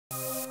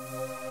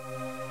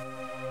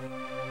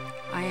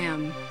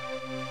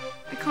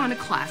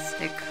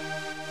iconoclastic.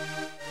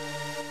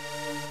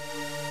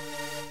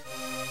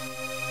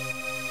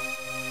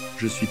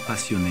 Je suis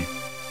passionné.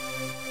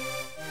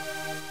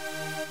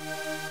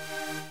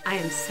 I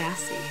am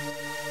sassy.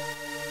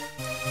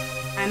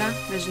 Ana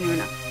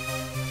Majnuna.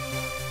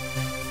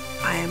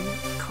 I am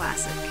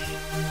classic.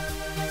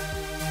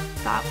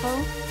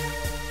 Thoughtful.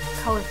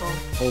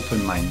 Colorful.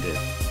 Open-minded.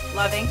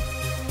 Loving.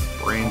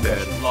 Brain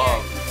dead.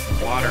 Love.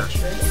 Water.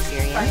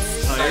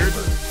 Experience. Tired.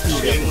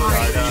 Shooting.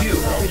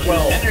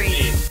 12.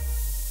 Energy.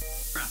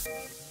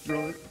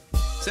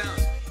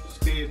 Sound.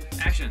 Speed.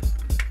 Action.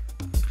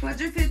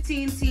 Pleasure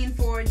 15, scene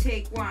 4,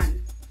 take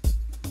 1.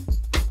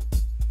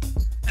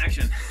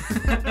 Action.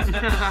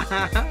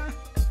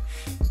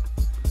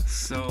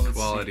 So let's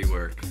Quality see.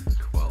 work.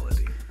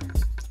 Quality.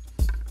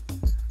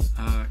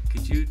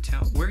 Could you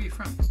tell where are you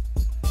from?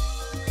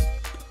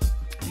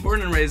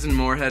 Born and raised in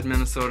Moorhead,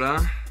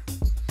 Minnesota.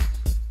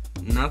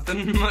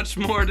 Nothing much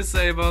more to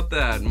say about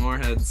that.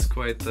 Moorhead's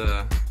quite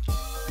the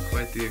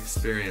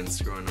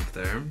experience growing up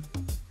there.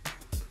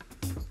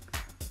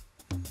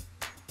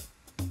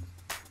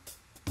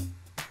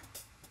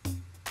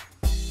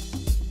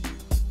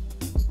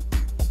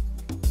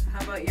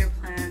 How about your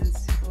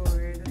plans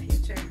for the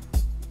future?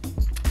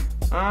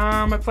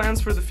 My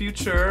plans for the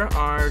future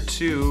are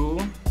to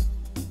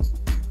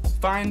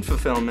find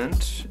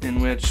fulfillment in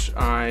which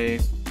I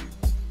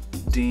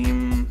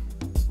deem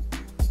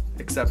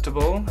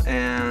acceptable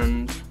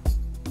and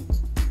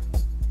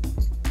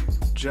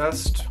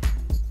just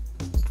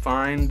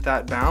find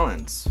that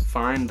balance,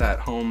 find that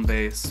home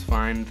base,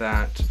 find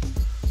that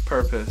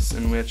purpose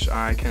in which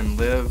I can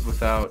live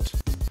without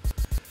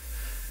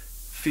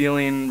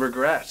feeling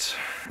regret.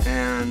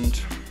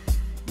 And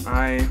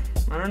I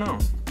don't know.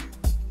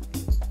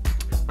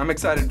 I'm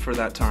excited for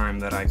that time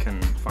that I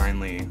can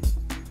finally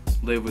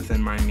live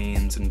within my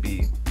means and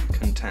be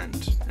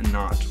content and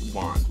not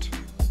want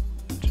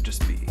to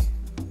just be.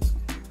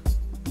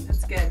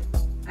 That's good.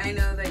 I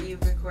know that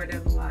you've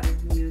recorded a lot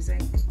of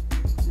music,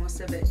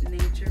 most of it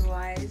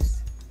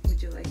nature-wise. Would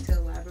you like to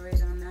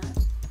elaborate on that?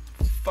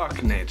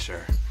 Fuck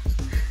nature.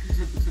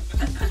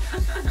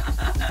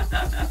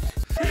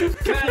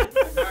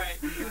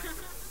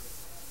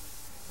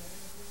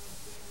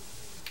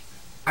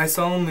 I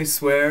solemnly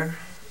swear,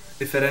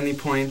 if at any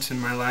point in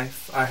my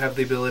life I have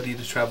the ability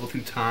to travel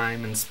through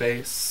time and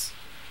space,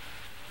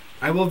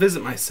 I will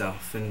visit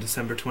myself in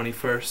December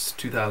 21st,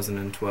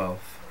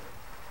 2012.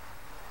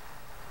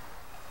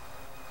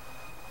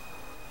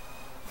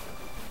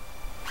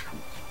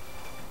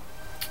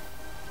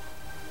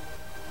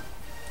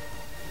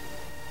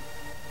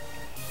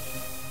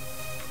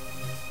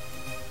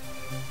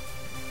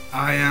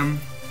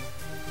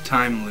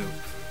 IAmTimeLoop.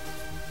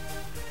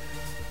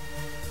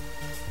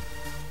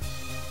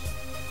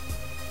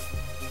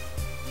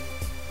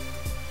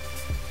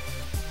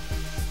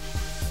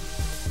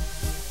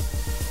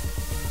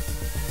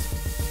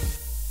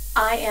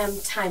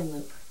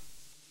 IAmTimeLoop.